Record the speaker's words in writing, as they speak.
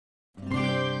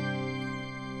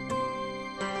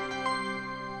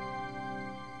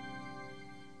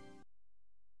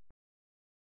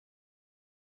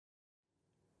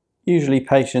Usually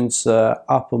patients are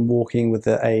up and walking with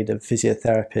the aid of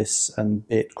physiotherapists and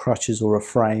be it crutches or a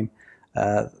frame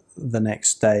the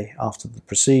next day after the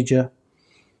procedure.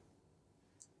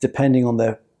 Depending on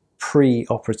their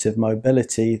pre-operative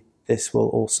mobility, this will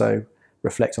also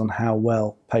reflect on how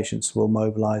well patients will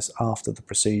mobilise after the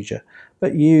procedure.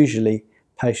 But usually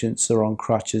patients are on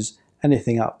crutches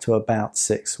anything up to about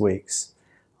 6 weeks.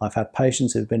 I've had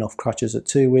patients who've been off crutches at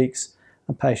 2 weeks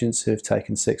and patients who've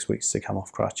taken 6 weeks to come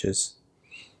off crutches.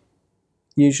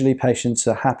 Usually patients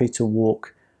are happy to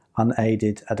walk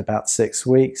unaided at about 6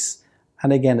 weeks,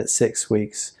 and again at 6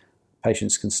 weeks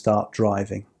patients can start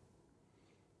driving.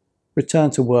 Return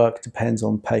to work depends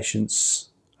on patients'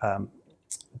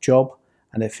 job,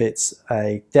 and if it's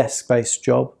a desk-based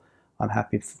job, I'm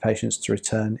happy for patients to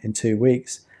return in 2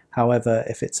 weeks. However,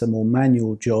 if it's a more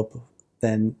manual job,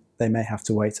 then they may have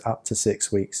to wait up to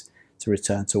 6 weeks to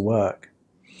return to work.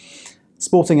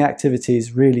 Sporting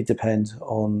activities really depend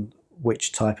on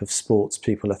which type of sports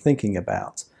people are thinking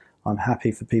about. I'm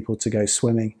happy for people to go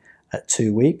swimming at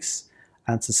 2 weeks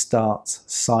and to start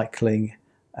cycling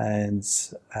and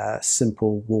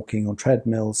simple walking on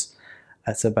treadmills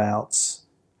at about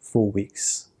 4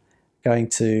 weeks. Going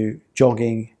to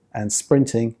jogging and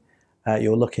sprinting,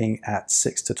 you're looking at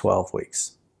 6 to 12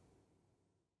 weeks.